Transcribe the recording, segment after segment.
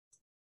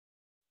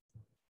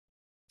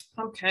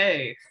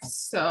Okay,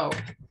 so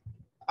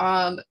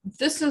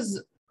this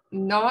is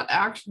not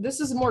actually,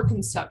 this is more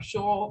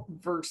conceptual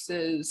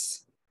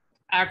versus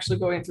actually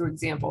going through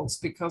examples,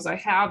 because I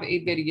have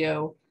a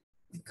video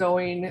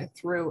going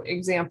through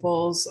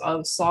examples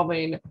of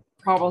solving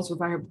problems with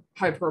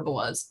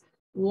hyperbolas.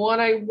 What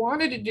I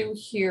wanted to do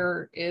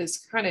here is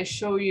kind of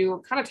show you, or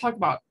kind of talk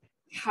about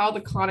how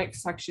the conic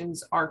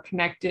sections are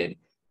connected,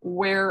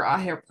 where a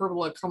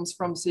hyperbola comes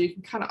from, so you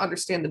can kind of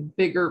understand the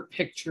bigger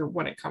picture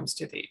when it comes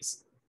to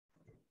these.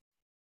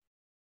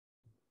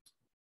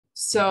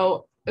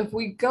 So if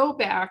we go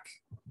back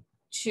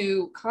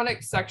to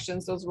conic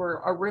sections, those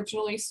were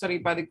originally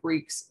studied by the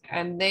Greeks,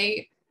 and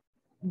they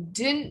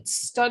didn't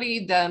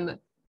study them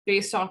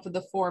based off of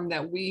the form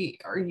that we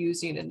are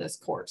using in this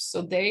course.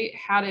 So they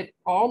had it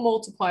all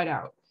multiplied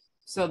out.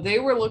 So they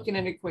were looking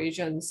at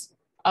equations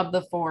of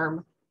the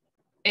form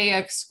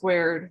ax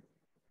squared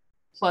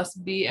plus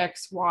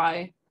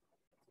bxy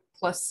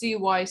plus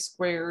cy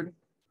squared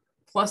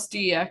plus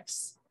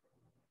dx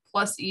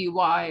plus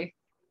ey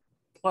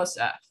plus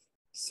f.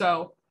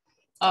 So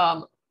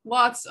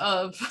lots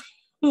of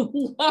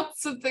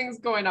lots of things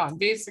going on.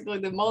 Basically,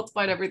 they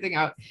multiplied everything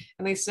out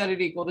and they set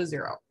it equal to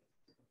 0.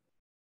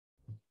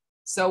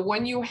 So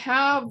when you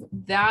have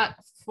that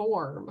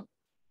form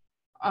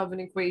of an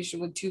equation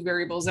with two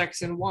variables,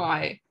 x and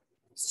y,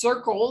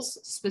 circles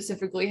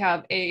specifically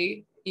have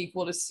a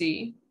equal to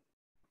c,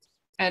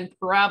 and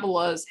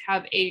parabolas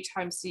have a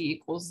times c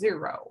equals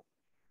 0.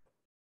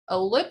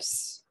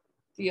 Ellipse,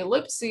 the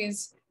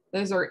ellipses,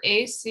 those are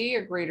ac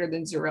or greater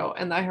than 0,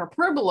 and the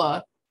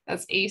hyperbola,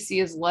 that's AC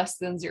is less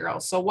than 0.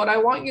 So what I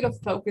want you to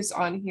focus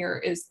on here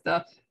is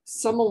the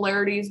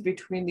similarities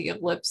between the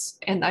ellipse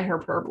and the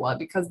hyperbola,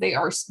 because they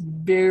are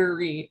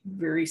very,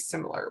 very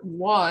similar.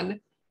 One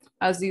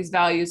has these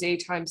values a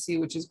times c,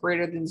 which is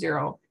greater than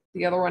 0.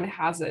 The other one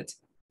has it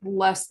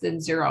less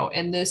than 0.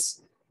 And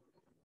this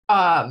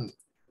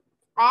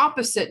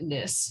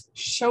oppositeness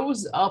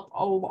shows up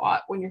a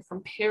lot when you're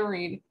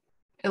comparing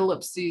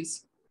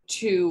ellipses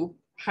to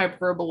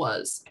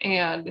hyperbolas.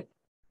 And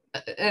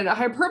a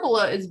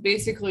hyperbola is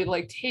basically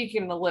like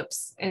taking an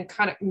ellipse and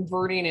kind of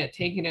inverting it,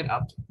 taking it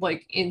up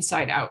like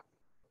inside out,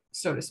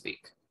 so to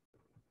speak.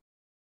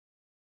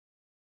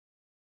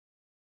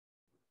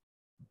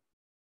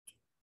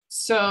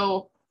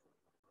 So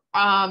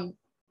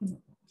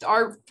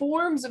our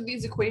forms of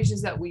these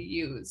equations that we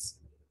use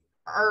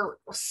are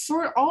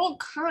sort of all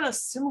kind of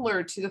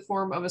similar to the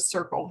form of a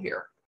circle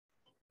here.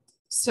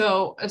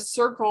 So a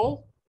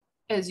circle,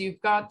 as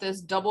you've got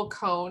this double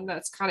cone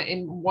that's kind of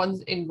in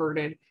one's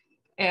inverted,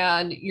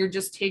 and you're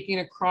just taking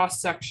a cross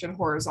section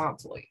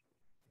horizontally.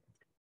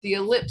 The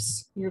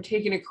ellipse, you're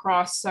taking a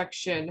cross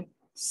section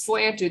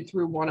slanted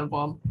through one of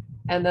them,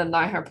 and then the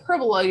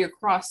hyperbola, your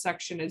cross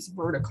section is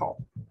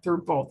vertical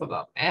through both of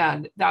them,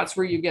 and that's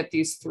where you get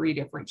these three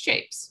different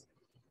shapes.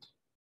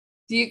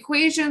 The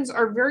equations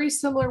are very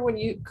similar when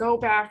you go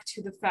back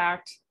to the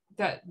fact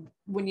that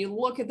when you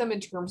look at them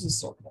in terms of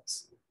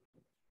circles.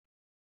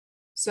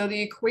 So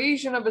the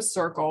equation of a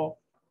circle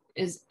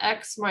is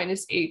x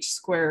minus h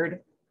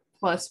squared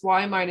plus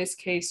y minus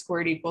k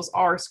squared equals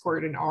r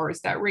squared, and r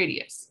is that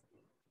radius.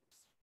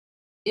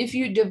 If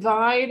you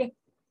divide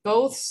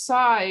both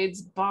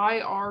sides by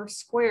r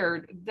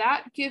squared,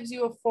 that gives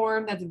you a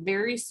form that's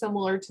very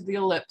similar to the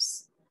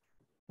ellipse,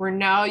 where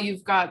now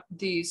you've got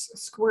these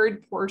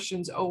squared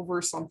portions over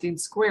something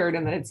squared,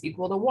 and then it's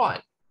equal to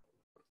 1.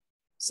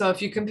 So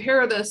if you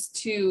compare this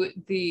to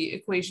the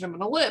equation of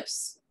an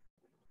ellipse,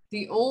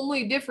 the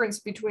only difference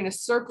between a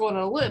circle and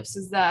an ellipse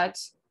is that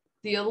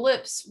the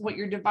ellipse, what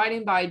you're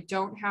dividing by,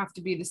 don't have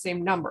to be the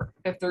same number.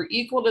 If they're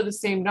equal to the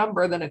same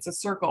number, then it's a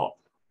circle.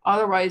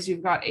 Otherwise,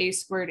 you've got a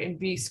squared and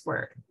b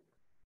squared.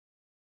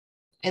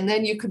 And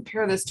then you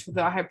compare this to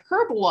the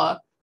hyperbola,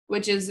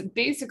 which is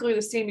basically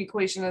the same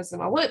equation as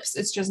an ellipse.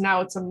 It's just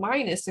now it's a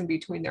minus in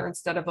between there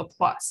instead of a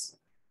plus.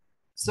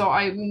 So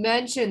I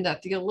mentioned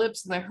that the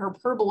ellipse and the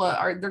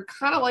hyperbola they're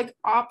kind of like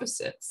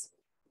opposites.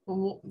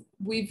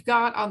 We've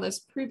got on this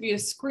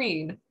previous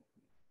screen,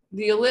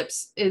 the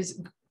ellipse is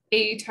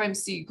a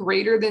times c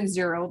greater than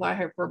 0. The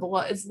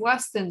hyperbola is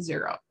less than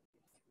 0.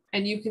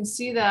 And you can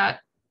see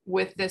that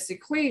with this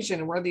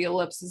equation where the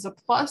ellipse is a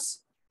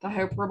plus, the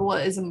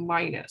hyperbola is a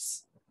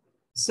minus.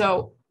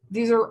 So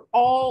these are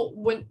all,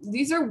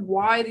 these are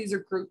why these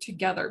are grouped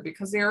together,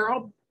 because they are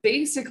all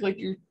basically,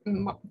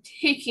 you're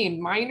taking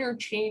minor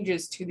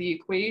changes to the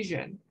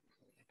equation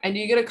and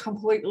you get a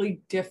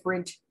completely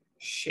different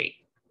shape.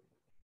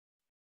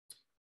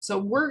 So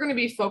we're going to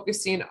be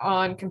focusing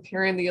on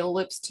comparing the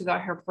ellipse to the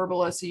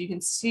hyperbola so you can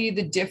see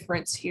the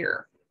difference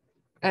here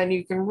and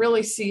you can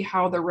really see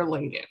how they're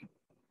related.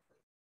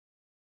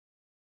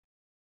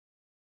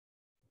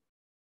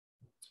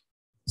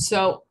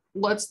 So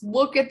let's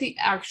look at the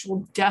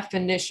actual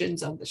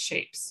definitions of the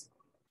shapes.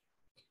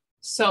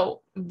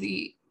 So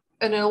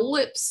an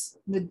ellipse,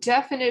 the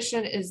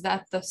definition is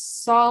that the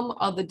sum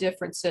of the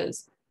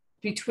differences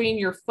between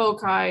your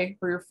foci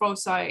or your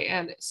foci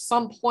and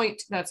some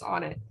point that's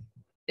on it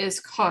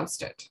is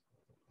constant.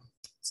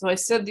 So I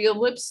said the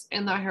ellipse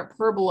and the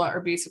hyperbola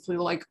are basically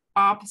like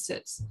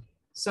opposites.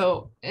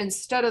 So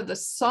instead of the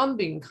sum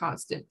being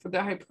constant, for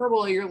the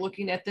hyperbola, you're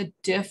looking at the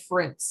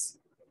difference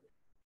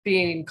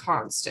being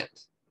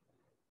constant.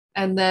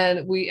 And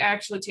then we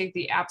actually take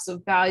the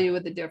absolute value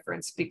of the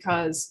difference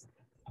because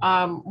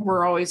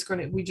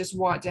we just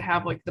want to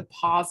have like the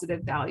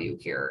positive value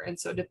here. And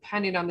so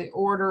depending on the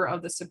order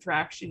of the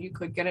subtraction, you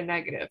could get a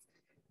negative.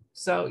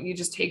 So you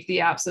just take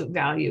the absolute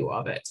value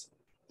of it.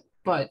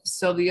 But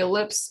so the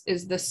ellipse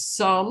is the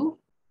sum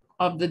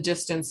of the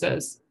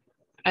distances.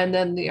 And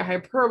then the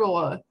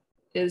hyperbola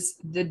is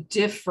the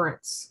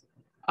difference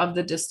of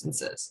the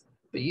distances.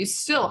 But you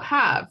still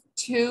have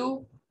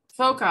two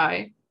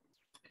foci,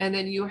 and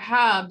then you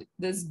have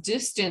this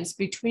distance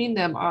between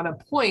them on a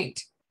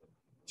point.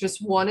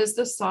 Just one is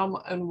the sum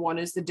and one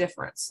is the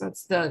difference.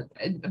 That's a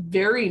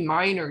very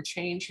minor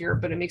change here,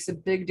 but it makes a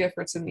big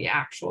difference in the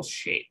actual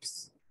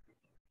shapes.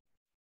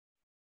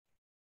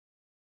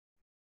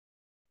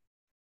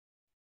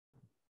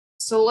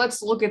 So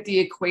let's look at the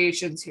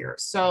equations here.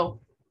 So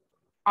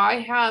I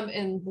have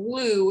in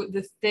blue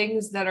the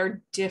things that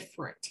are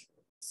different.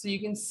 So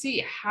you can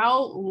see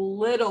how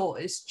little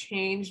is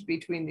changed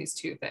between these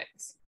two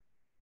things.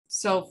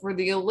 So for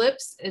the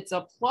ellipse, it's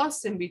a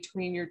plus in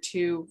between your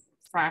two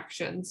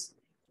fractions.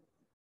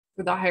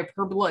 For the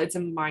hyperbola, it's a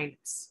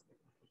minus.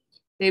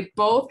 They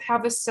both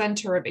have a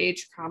center of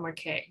h comma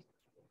k.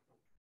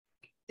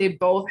 They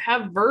both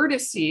have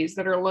vertices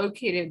that are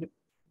located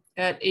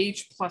at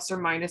h plus or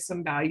minus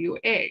some value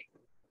a.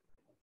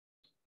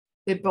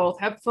 They both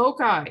have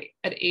foci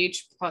at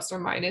h plus or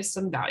minus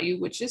some value,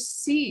 which is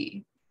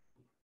c.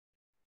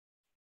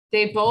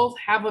 They both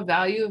have a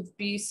value of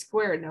b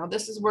squared. Now,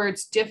 this is where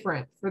it's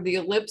different. For the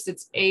ellipse,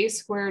 it's a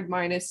squared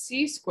minus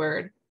c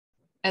squared.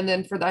 And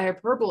then for the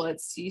hyperbola,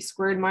 it's c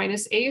squared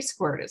minus a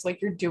squared. It's like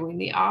you're doing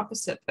the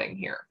opposite thing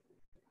here.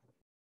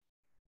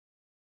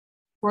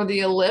 For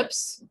the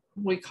ellipse,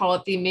 we call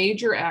it the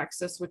major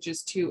axis, which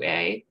is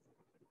 2a.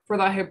 For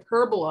the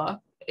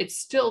hyperbola, it's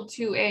still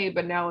 2a,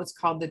 but now it's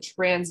called the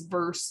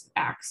transverse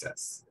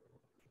axis.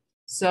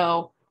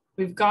 So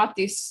we've got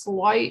these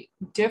slight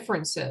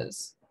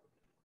differences,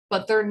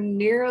 but they're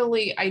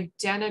nearly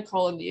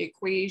identical in the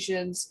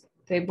equations.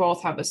 They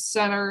both have a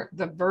center,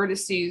 the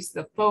vertices,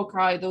 the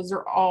foci, those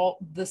are all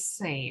the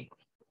same.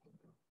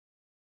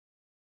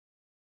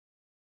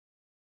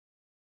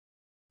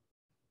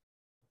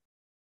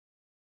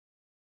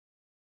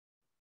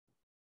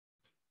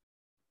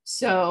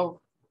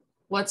 So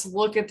let's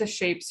look at the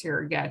shapes here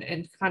again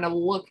and kind of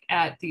look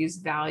at these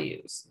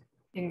values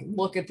and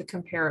look at the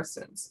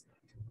comparisons.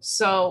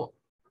 So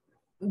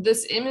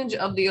this image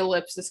of the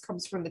ellipse, this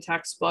comes from the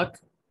textbook.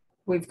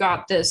 We've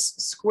got this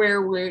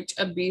square root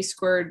of b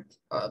squared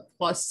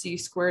plus c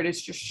squared.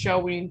 It's just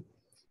showing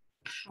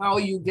how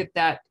you get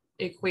that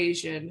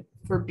equation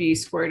for b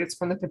squared. It's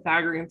from the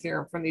Pythagorean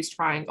theorem from these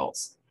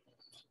triangles.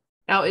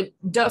 Now, it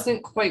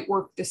doesn't quite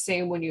work the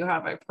same when you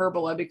have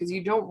hyperbola because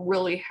you don't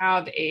really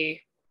have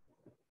a,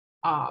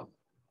 I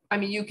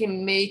mean, you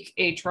can make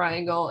a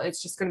triangle.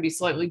 It's just going to be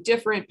slightly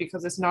different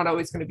because it's not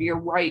always going to be a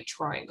right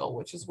triangle,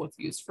 which is what's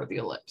used for the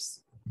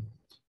ellipse.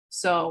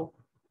 So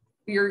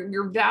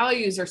your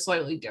values are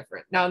slightly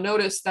different. Now,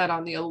 notice that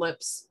on the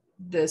ellipse,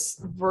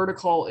 this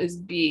vertical is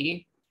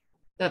b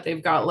that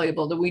they've got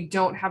labeled, and we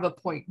don't have a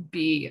point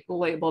B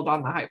labeled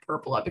on the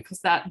hyperbola because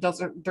that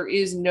doesn't, there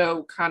is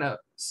no kind of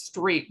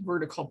straight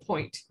vertical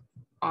point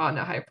on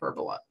a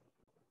hyperbola.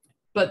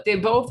 But they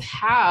both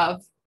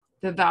have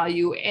the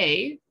value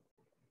A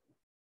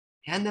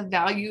and the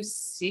value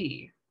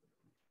C.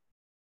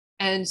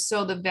 And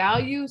so the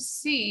value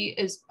C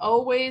is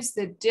always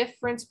the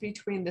difference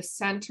between the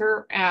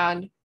center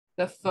and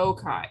the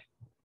foci.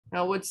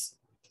 Now, what's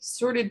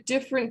sort of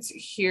different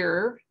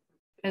here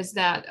is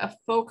that a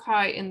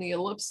foci in the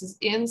ellipse is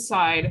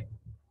inside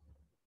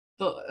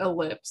the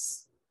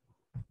ellipse,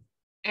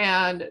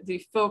 and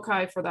the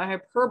foci for the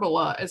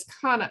hyperbola is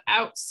kind of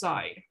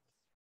outside.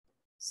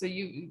 So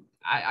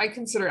I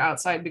consider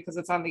outside because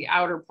it's on the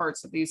outer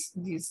parts of these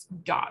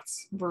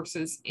dots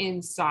versus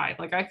inside.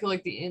 Like I feel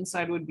like the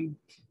inside would be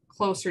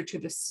closer to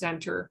the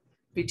center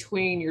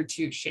between your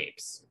two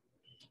shapes.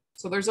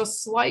 So there's a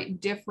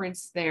slight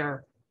difference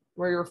there,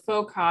 where your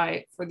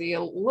foci for the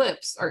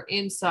ellipse are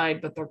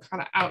inside, but they're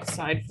kind of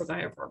outside for the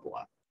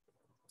hyperbola.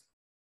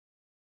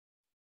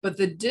 But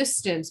the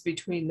distance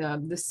between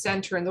them, the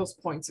center and those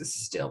points, is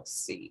still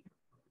C.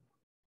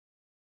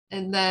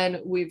 And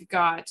then we've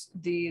got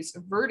these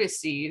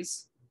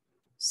vertices.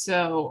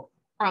 So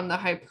on the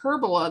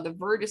hyperbola, the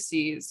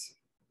vertices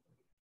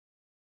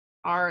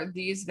are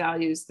these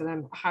values that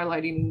I'm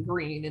highlighting in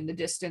green, and the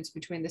distance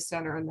between the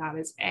center and that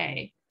is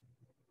A.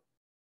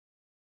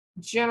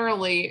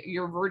 Generally,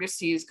 your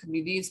vertices could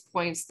be these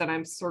points that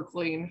I'm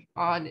circling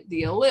on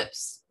the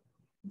ellipse.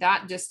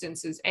 That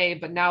distance is A,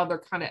 but now they're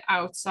kind of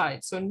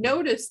outside. So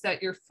notice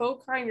that your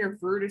foci and your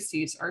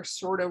vertices are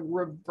sort of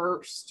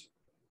reversed.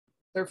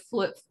 They're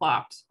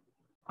flip-flopped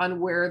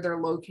on where they're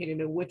located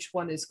and which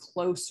one is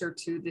closer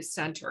to the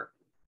center.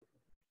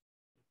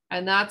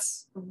 And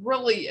that's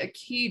really a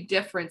key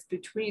difference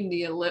between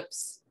the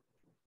ellipse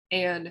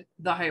and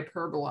the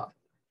hyperbola,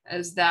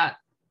 is that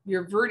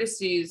your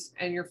vertices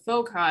and your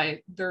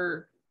foci,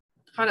 they're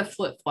kind of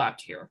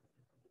flip-flopped here.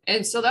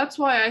 And so that's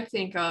why I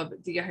think of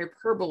the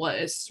hyperbola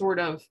as sort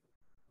of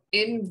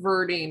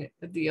inverting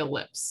the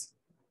ellipse.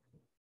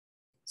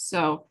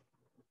 So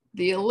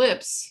the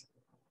ellipse,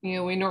 you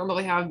know, we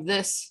normally have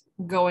this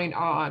going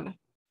on,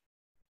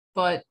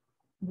 but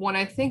when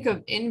I think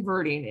of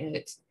inverting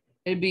it,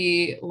 it'd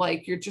be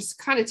like you're just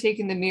kind of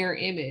taking the mirror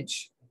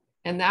image,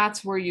 and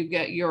that's where you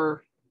get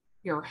your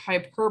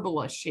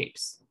hyperbola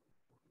shapes,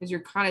 is you're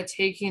kind of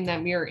taking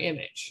that mirror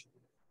image,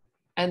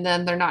 and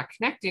then they're not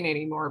connecting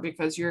anymore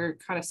because you're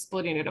kind of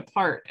splitting it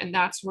apart, and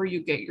that's where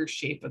you get your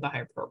shape of the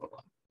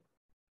hyperbola.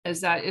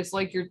 Is that it's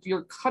like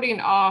you're cutting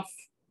off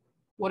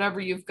whatever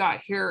you've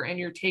got here, and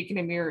you're taking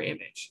a mirror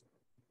image,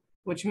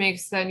 which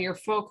makes then your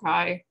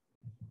foci,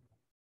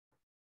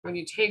 when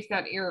you take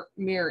that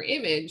mirror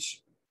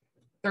image,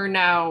 they're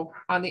now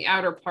on the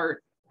outer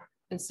part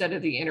instead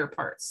of the inner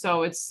part.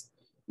 So it's,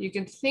 you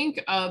can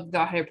think of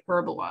the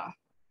hyperbola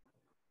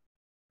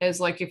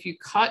as like if you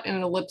cut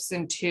an ellipse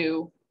in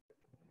two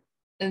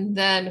and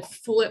then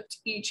flipped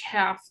each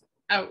half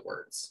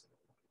outwards.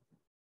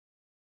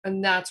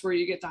 And that's where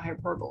you get the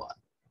hyperbola.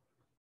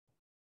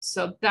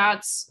 So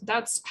that's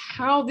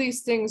how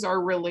these things are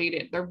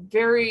related. They're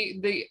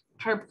the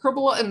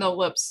hyperbola and the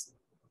ellipse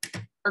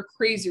are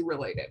crazy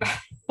related.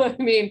 I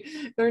mean,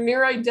 they're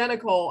near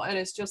identical, and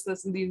it's just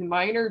these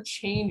minor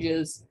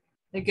changes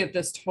that get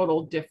this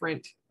total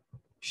different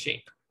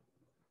shape.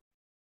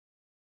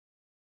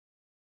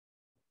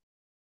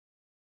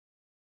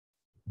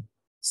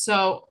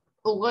 So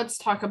let's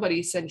talk about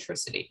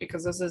eccentricity,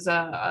 because this is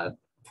a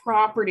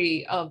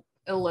property of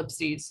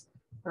ellipses,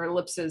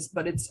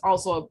 but it's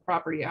also a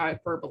property of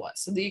hyperbola.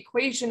 So the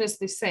equation is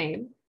the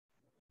same.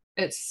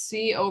 It's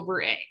C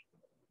over A.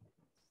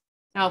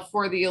 Now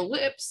for the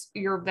ellipse,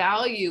 your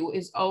value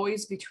is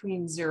always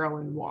between 0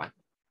 and 1.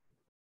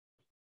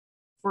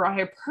 For a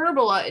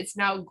hyperbola, it's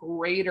now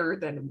greater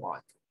than 1.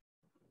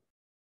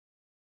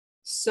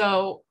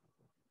 So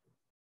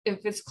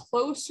if it's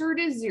closer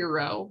to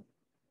 0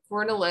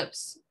 for an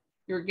ellipse,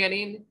 you're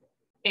getting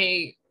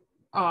you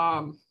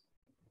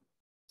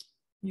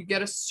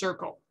get a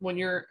circle. When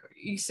you're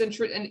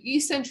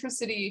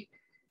eccentricity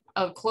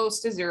of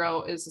close to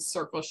 0 is a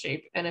circle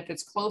shape. And if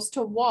it's close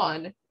to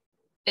 1,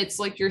 it's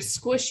like you're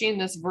squishing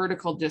this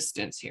vertical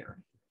distance here.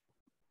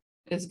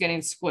 It's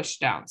getting squished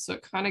down. So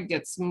it kind of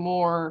gets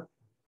more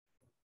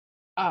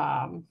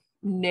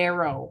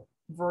narrow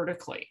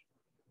vertically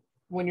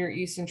when your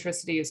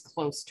eccentricity is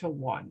close to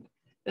 1.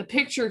 The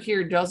picture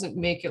here doesn't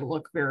make it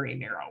look very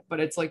narrow, but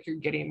it's like you're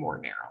getting more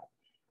narrow.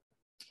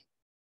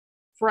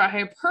 For a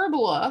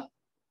hyperbola,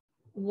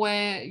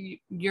 when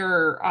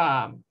your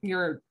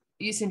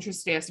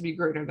eccentricity has to be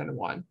greater than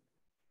 1.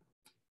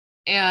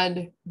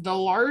 And the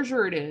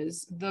larger it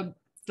is, the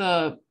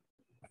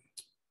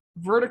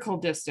vertical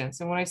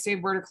distance. And when I say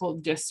vertical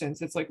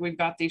distance, it's like we've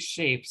got these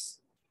shapes.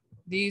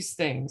 These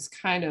things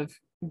kind of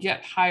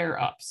get higher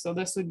up. So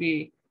this would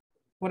be,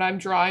 what I'm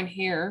drawing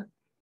here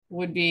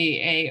would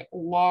be a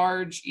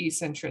large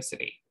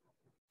eccentricity.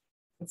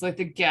 It's like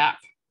the gap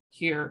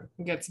here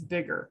gets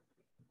bigger.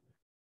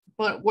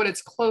 But when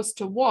it's close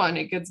to 1,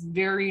 it gets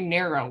very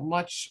narrow,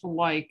 much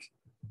like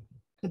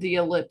the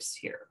ellipse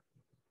here.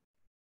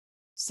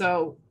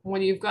 So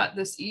when you've got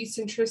this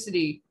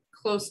eccentricity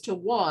close to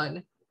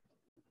 1,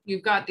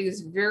 you've got these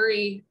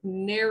very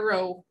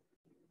narrow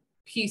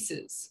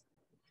pieces.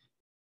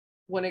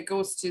 When it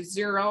goes to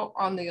 0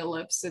 on the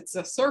ellipse, it's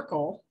a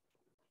circle.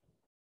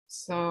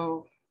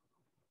 So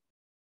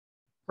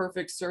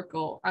perfect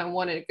circle. And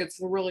when it gets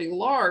really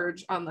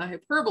large on the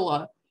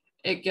hyperbola,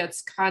 it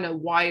gets kind of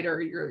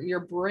wider. Your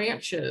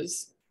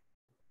branches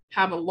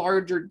have a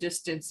larger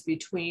distance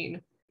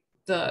between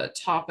the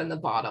top and the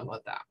bottom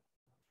of that.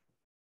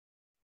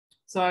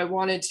 So I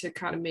wanted to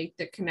kind of make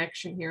the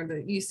connection here,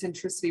 the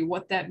eccentricity,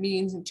 what that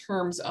means in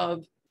terms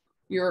of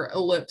your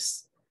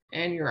ellipse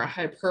and your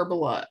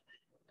hyperbola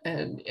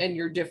and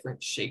your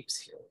different shapes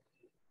here.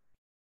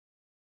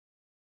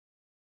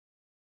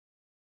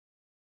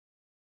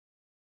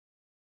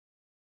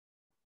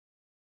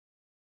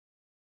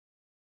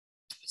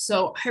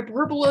 So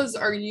hyperbolas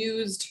are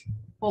used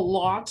a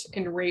lot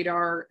in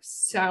radar,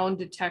 sound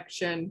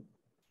detection,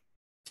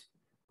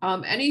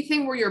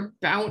 anything where you're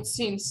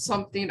bouncing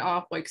something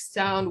off, like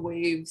sound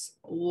waves,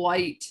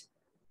 light,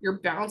 you're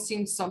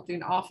bouncing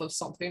something off of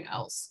something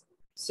else.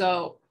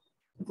 So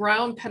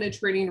ground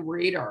penetrating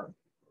radar,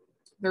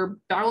 they're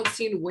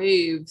bouncing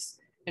waves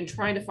and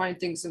trying to find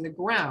things in the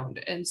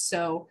ground. And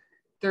so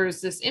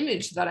there's this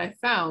image that I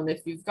found.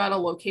 If you've got a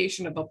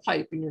location of a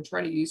pipe and you're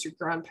trying to use your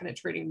ground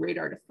penetrating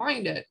radar to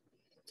find it,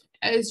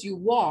 as you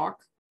walk,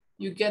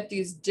 you get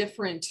these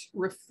different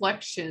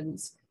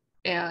reflections,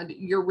 and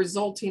your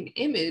resulting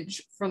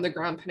image from the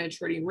ground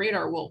penetrating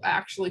radar will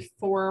actually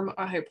form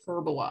a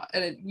hyperbola.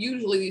 And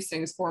usually these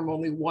things form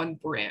only one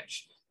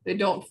branch. They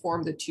don't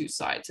form the two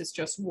sides. It's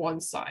just one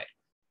side.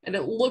 And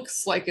it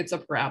looks like it's a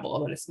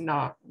parabola, but it's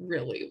not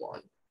really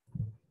one.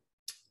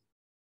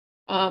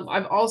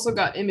 I've also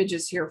got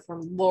images here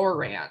from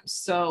LORAN.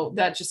 So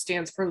that just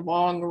stands for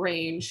long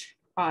range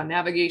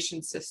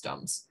navigation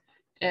systems.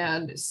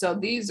 And so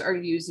these are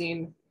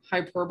using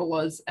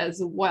hyperbolas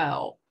as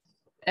well.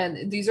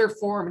 And these are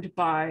formed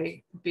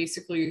by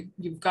basically,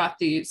 you've got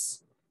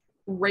these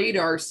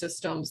radar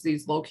systems,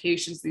 these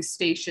locations, these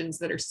stations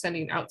that are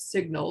sending out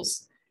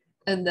signals.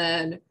 And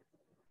then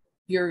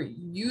you're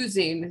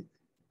using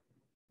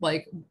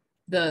like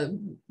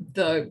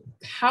the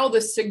how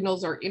the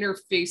signals are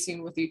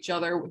interfacing with each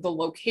other, the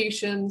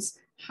locations,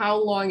 how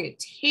long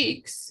it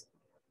takes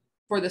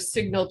for the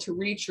signal to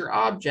reach your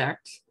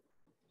object.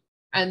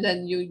 And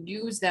then you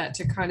use that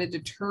to kind of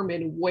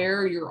determine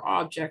where your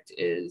object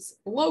is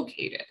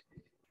located.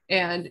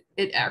 And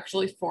it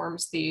actually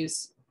forms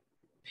these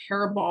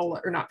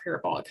parabolic, or not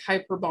parabolic,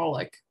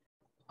 hyperbolic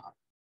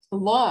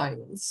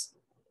lines.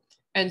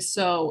 And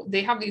so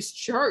they have these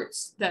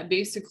charts that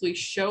basically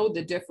show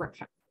the different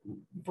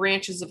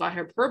branches of a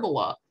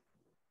hyperbola.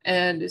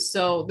 And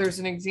so there's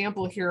an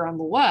example here on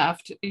the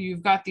left.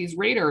 You've got these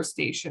radar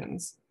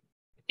stations,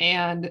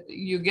 and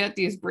you get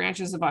these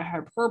branches of a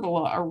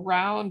hyperbola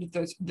around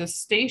the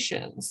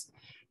stations.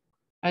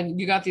 And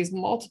you got these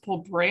multiple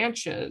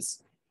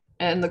branches.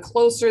 And the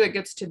closer that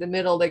gets to the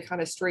middle, they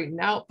kind of straighten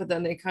out, but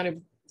then they kind of,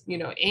 you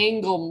know,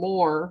 angle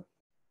more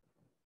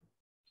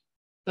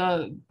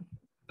the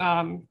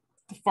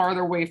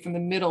farther away from the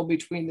middle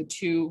between the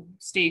two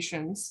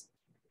stations.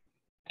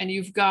 And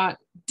you've got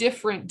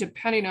different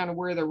depending on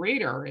where the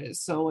radar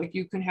is. So like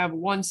you can have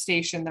one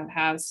station that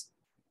has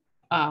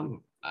a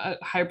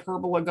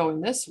hyperbola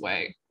going this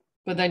way,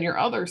 but then your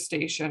other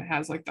station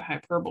has like the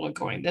hyperbola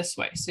going this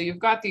way. So you've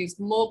got these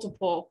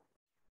multiple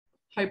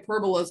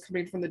hyperbolas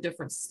coming from the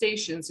different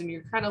stations, and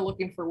you're kind of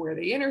looking for where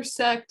they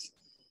intersect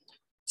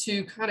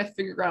to kind of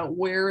figure out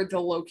where the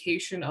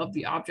location of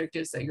the object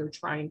is that you're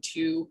trying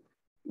to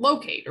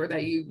locate, or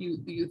that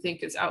you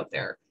think is out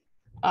there.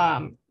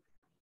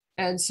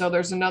 And so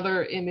there's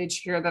another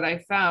image here that I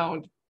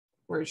found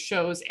where it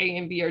shows A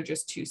and B are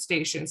just two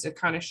stations. It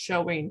kind of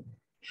showing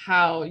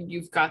how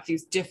you've got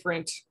these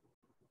different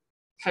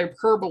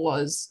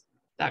hyperbolas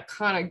that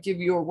kind of give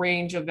you a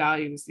range of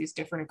values, these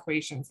different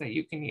equations that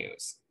you can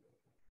use.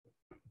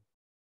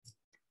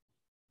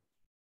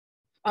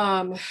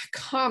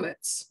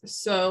 Comets.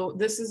 So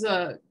this is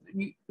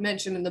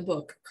mentioned in the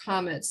book.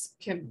 Comets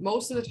can,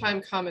 most of the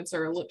time comets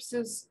are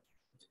ellipses,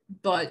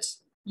 but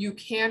you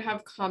can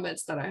have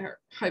comets that are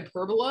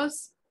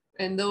hyperbolas,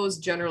 and those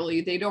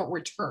generally, they don't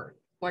return.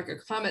 Like a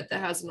comet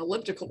that has an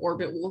elliptical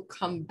orbit will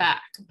come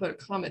back, but a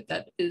comet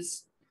that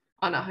is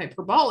on a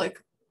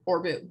hyperbolic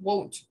orbit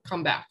won't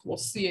come back. We'll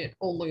see it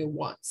only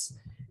once.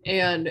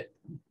 And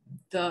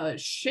the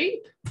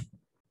shape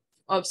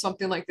of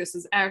something like this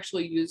is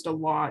actually used a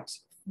lot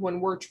when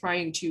we're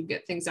trying to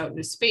get things out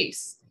into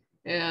space.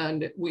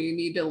 And we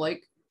need to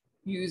like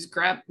use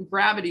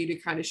gravity to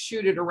kind of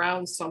shoot it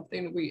around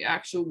something. We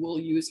actually will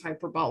use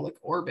hyperbolic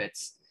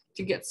orbits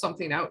to get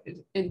something out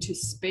into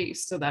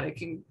space so that it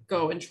can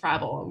go and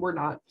travel.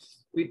 And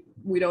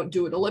we don't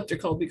do it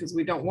elliptical because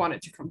we don't want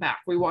it to come back.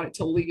 We want it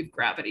to leave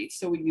gravity.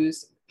 So we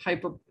use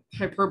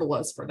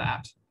hyperbolas for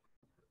that.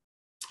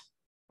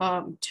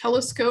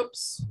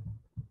 Telescopes,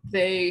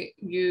 they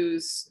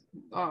use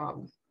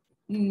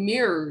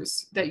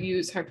mirrors that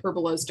use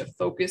hyperbolas to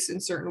focus in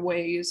certain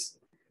ways.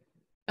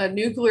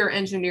 Nuclear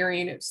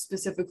engineering,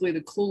 specifically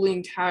the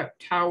cooling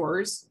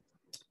towers,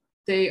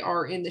 they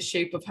are in the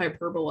shape of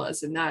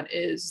hyperbolas, and that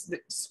is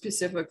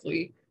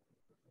specifically,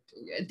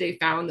 they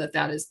found that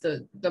that is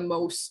the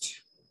most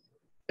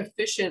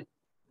efficient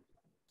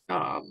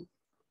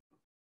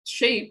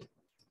shape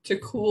to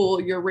cool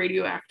your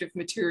radioactive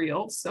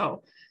material.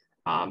 So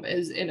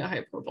is in a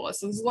hyperbola.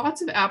 So there's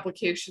lots of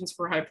applications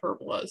for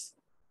hyperbolas.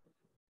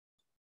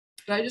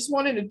 But I just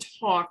wanted to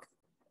talk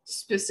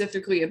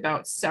specifically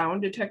about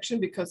sound detection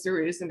because there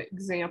is an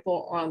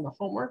example on the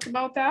homework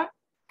about that.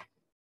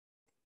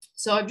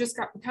 So I've just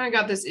kind of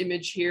got this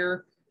image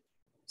here.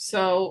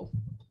 So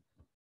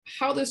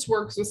how this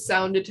works with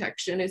sound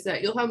detection is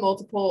that you'll have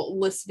multiple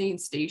listening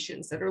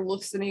stations that are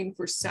listening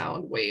for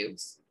sound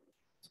waves.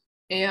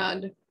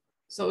 And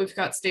so we've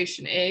got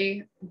station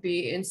A,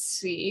 B, and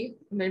C,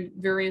 and there are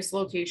various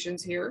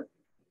locations here.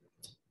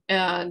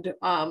 And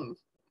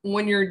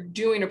when you're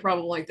doing a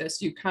problem like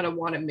this, you kind of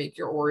want to make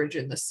your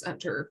origin the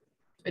center.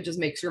 It just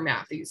makes your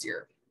math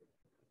easier.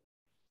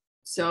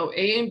 So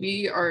A and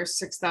B are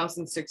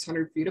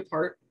 6,600 feet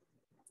apart.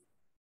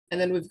 And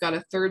then we've got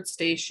a third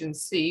station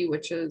C,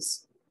 which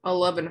is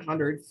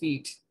 1,100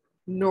 feet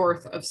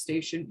north of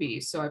station B.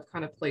 So I've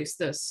kind of placed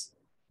this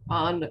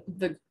on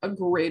a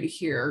grid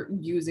here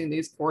using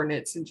these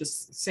coordinates and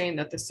just saying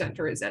that the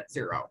center is at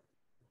 0.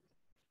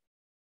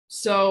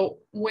 So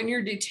when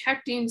you're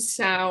detecting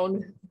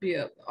sound, be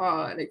it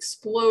an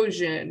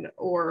explosion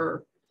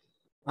or,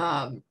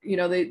 you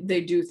know,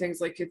 they do things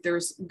like if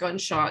there's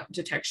gunshot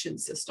detection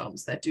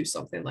systems that do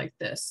something like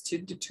this to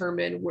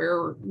determine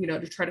where, you know,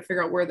 to try to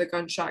figure out where the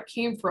gunshot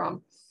came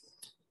from.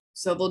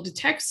 So they'll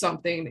detect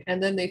something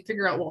and then they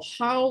figure out, well,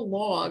 how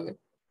long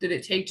did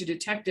it take to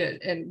detect it?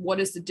 And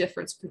what is the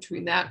difference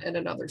between that and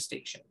another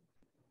station?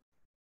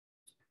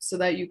 So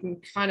that you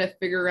can kind of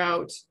figure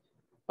out,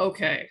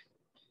 okay,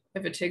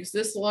 if it takes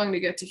this long to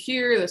get to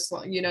here, this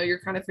long, you know, you're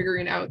kind of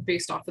figuring out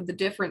based off of the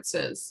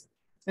differences.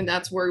 And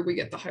that's where we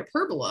get the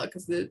hyperbola,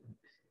 because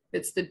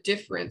it's the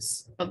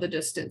difference of the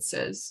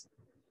distances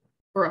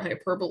for a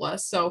hyperbola.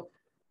 So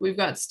we've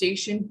got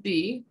station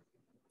B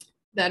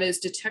that is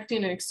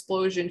detecting an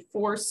explosion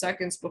 4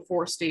 seconds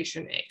before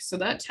station A. So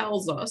that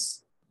tells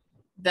us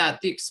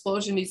that the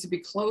explosion needs to be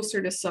closer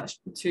to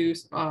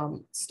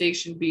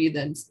station B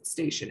than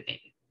station A,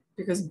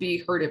 because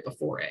B heard it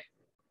before A.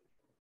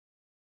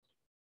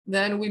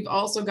 Then we've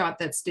also got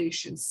that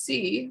station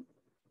C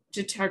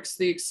detects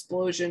the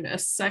explosion a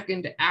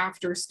second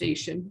after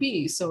station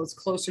B, so it's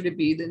closer to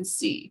B than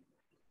C.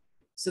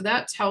 So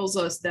that tells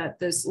us that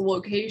this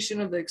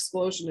location of the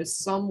explosion is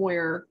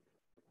somewhere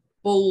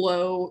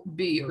below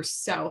B or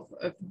south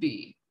of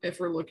B, if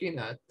we're looking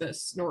at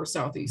this north,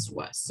 south, east,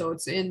 west. So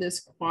it's in this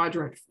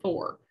quadrant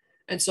 4.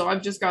 And so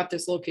I've just got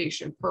this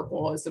location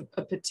purple as a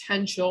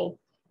potential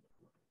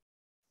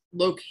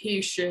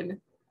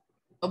location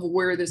of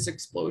where this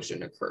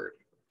explosion occurred.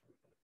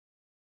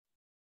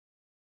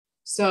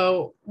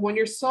 So when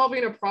you're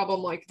solving a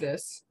problem like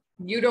this,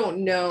 you don't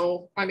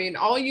know, I mean,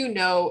 all you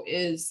know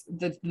is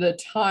the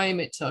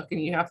time it took,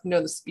 and you have to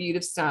know the speed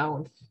of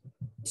sound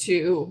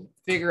to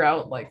figure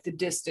out like the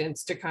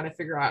distance, to kind of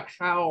figure out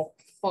how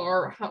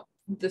far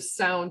the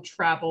sound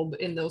traveled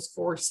in those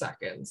 4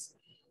 seconds.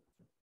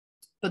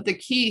 But the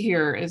key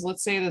here is,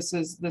 let's say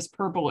this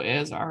purple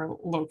is our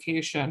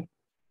location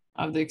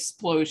of the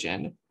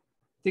explosion.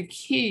 The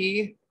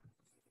key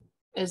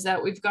is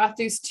that we've got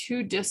these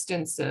 2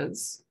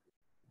 distances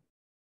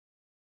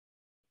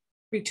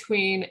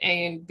between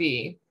A and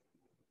B.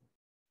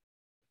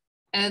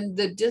 And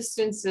the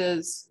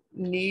distances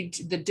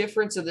the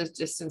difference of the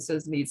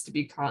distances needs to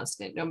be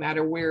constant no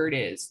matter where it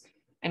is.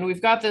 And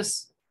we've got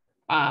this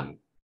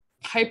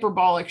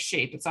hyperbolic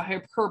shape. It's a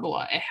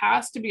hyperbola. It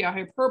has to be a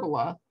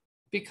hyperbola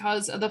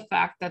because of the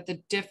fact that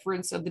the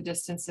difference of the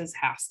distances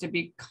has to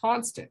be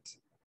constant.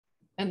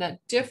 And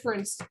that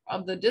difference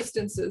of the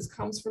distances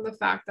comes from the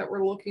fact that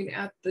we're looking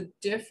at the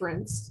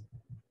difference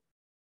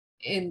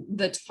in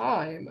the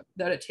time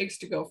that it takes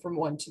to go from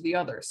one to the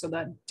other. So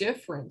that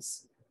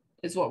difference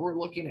is what we're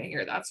looking at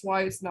here. That's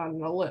why it's not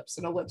an ellipse.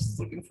 An ellipse is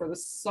looking for the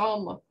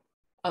sum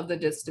of the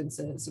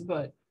distances.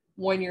 But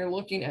when you're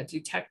looking at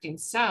detecting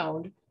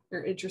sound,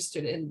 you're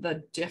interested in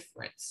the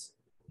difference.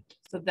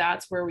 So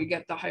that's where we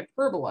get the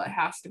hyperbola. It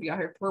has to be a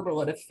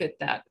hyperbola to fit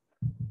that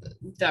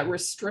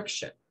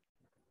restriction.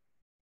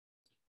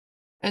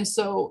 And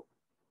so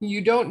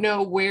you don't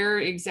know where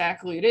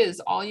exactly it is.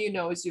 All you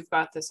know is you've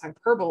got this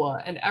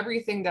hyperbola, and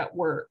everything that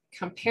we're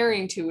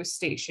comparing to is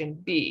station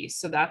B.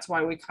 So that's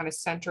why we kind of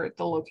center at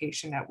the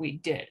location that we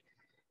did.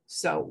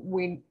 So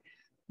we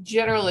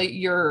generally,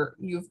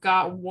 you've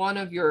got one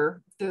of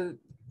the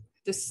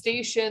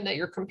station that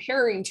you're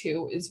comparing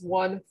to is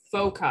one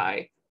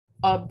foci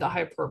of the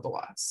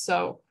hyperbola.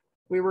 So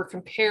we were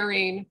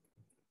comparing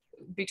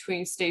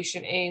between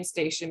station A and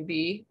station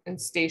B, and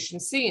station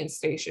C and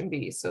station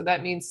B. So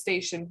that means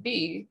station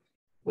B,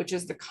 which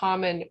is the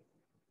common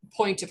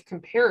point of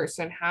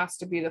comparison, has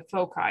to be the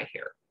foci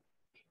here.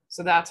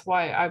 So that's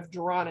why I've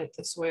drawn it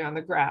this way on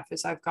the graph,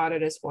 is I've got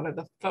it as one of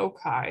the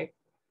foci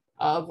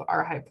of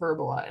our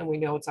hyperbola. And we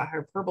know it's a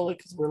hyperbola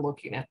because we're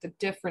looking at the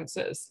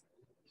differences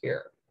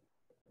here.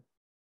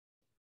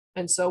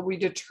 And so we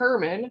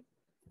determine,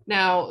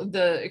 now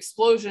the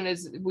explosion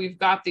is, we've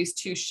got these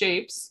 2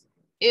 shapes.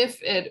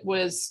 If it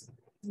was,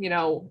 you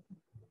know,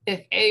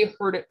 if A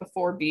heard it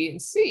before B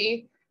and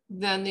C,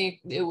 then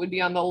it would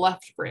be on the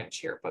left branch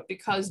here. But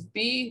because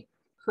B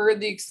heard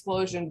the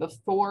explosion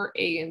before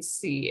A and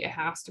C, it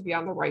has to be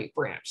on the right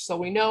branch. So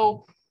we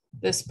know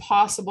this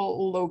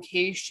possible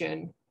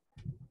location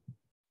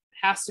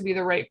has to be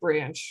the right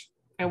branch.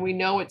 And we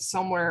know it's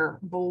somewhere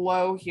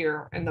below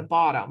here in the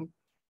bottom.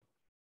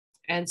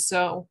 And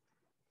so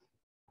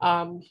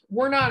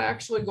we're not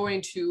actually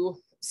going to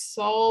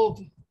solve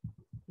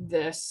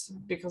this,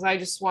 because I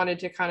just wanted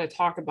to kind of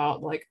talk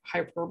about like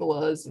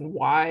hyperbolas and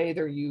why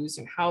they're used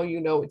and how you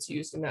know it's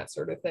used and that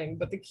sort of thing.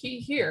 But the key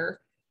here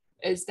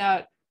is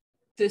that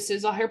this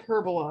is a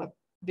hyperbola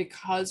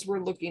because we're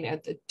looking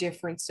at the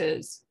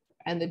differences,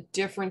 and the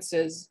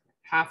differences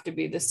have to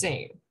be the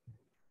same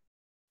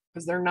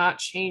because they're not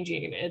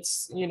changing.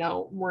 It's, you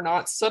know, we're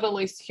not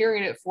suddenly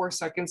hearing it 4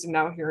 seconds and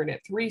now hearing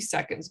it 3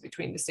 seconds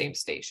between the same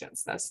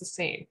stations. That's the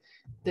same.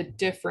 The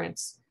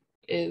difference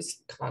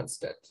is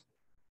constant.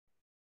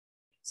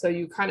 So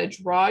you kind of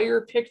draw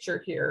your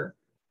picture here,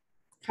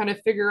 kind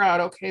of figure out,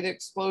 okay, the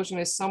explosion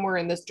is somewhere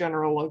in this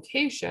general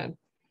location.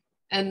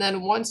 And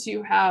then once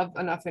you have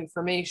enough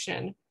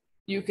information,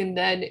 you can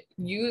then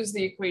use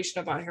the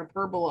equation of a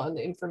hyperbola and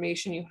the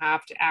information you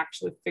have to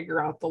actually figure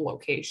out the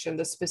location,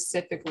 the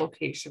specific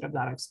location of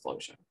that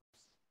explosion.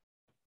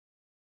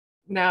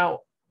 Now,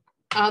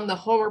 on the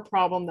Homer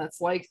problem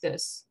that's like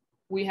this,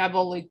 we have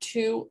only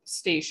 2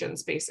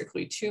 stations,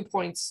 basically 2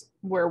 points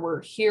where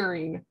we're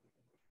hearing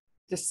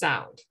the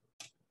sound.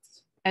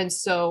 And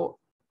so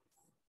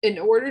in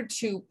order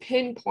to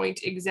pinpoint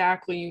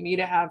exactly, you need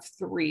to have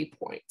 3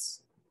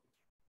 points.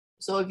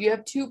 So if you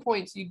have 2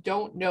 points, you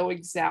don't know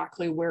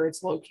exactly where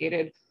it's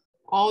located.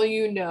 All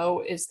you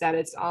know is that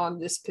it's on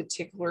this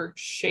particular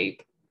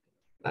shape,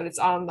 that it's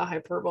on the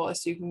hyperbola.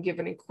 So you can give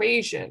an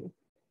equation,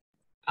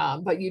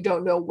 but you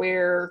don't know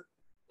where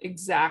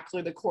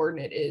exactly the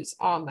coordinate is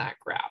on that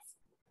graph.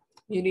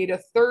 You need a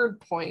 3rd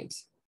point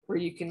where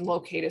you can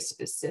locate a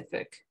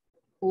specific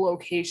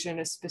location,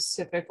 a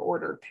specific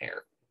ordered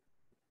pair.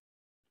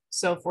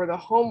 So for the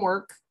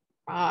homework,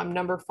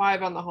 number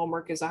 5 on the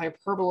homework is a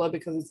hyperbola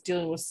because it's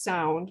dealing with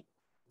sound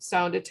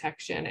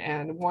detection,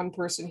 and one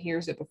person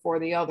hears it before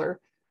the other.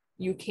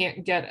 You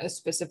can't get a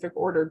specific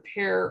ordered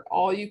pair.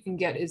 All you can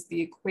get is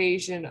the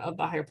equation of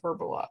the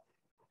hyperbola.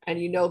 And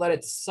you know that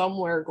it's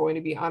somewhere going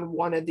to be on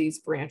one of these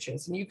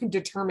branches, and you can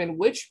determine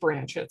which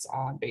branch it's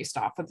on based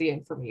off of the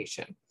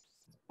information.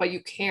 But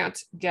you can't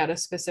get a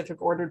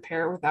specific ordered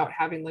pair without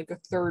having like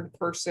a 3rd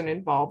person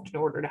involved in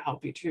order to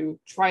help you to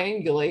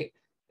triangulate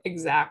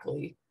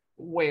exactly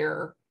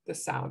where the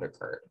sound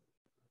occurred.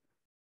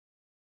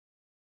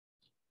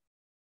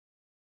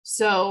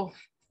 So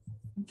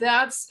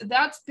that's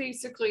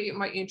basically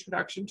my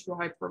introduction to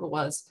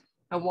hyperbolas.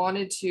 I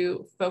wanted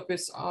to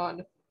focus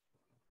on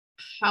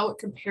how it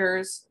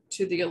compares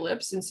to the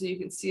ellipse, and so you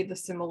can see the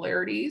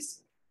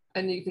similarities,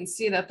 and you can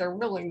see that they're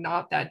really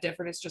not that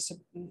different. It's just,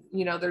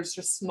 you know, there's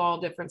just small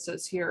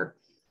differences here.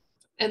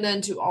 And then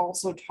to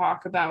also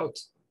talk about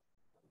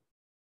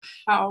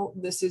how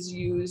this is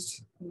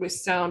used with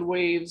sound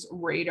waves,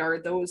 radar,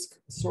 those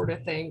sort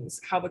of things,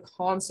 how the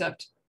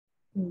concept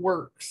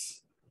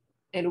works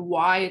and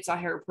why it's a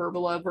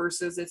hyperbola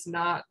versus it's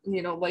not,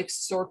 you know, like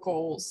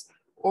circles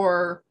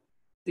or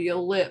the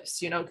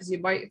ellipse, you know, because you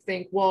might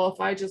think, well,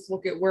 if I just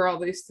look at where all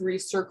these 3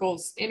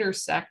 circles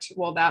intersect,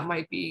 well, that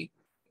might be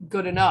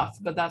good enough,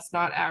 but that's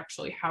not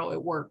actually how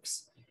it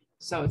works.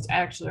 So it's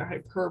actually a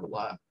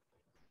hyperbola.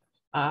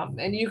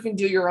 And you can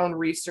do your own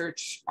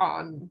research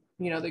on,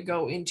 you know, that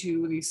go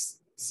into these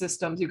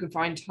systems. You can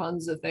find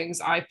tons of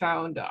things. I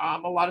found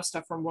a lot of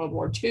stuff from World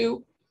War II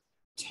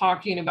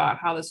talking about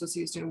how this was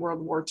used in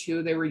World War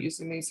II. They were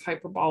using these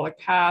hyperbolic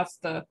paths,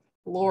 the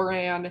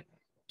LORAN,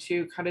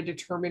 to kind of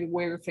determine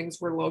where things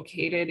were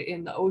located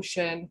in the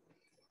ocean.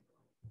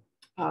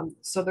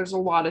 So there's a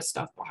lot of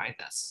stuff behind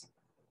this.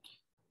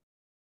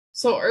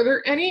 So are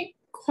there any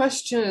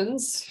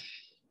questions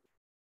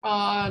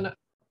on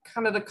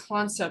kind of the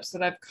concepts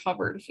that I've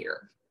covered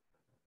here?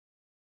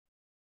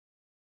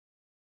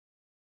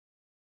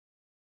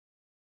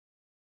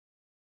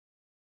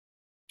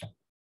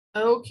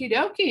 Okie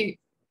dokie.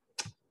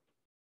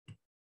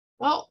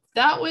 Well,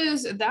 that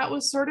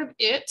was sort of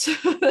it.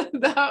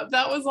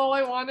 that was all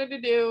I wanted to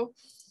do.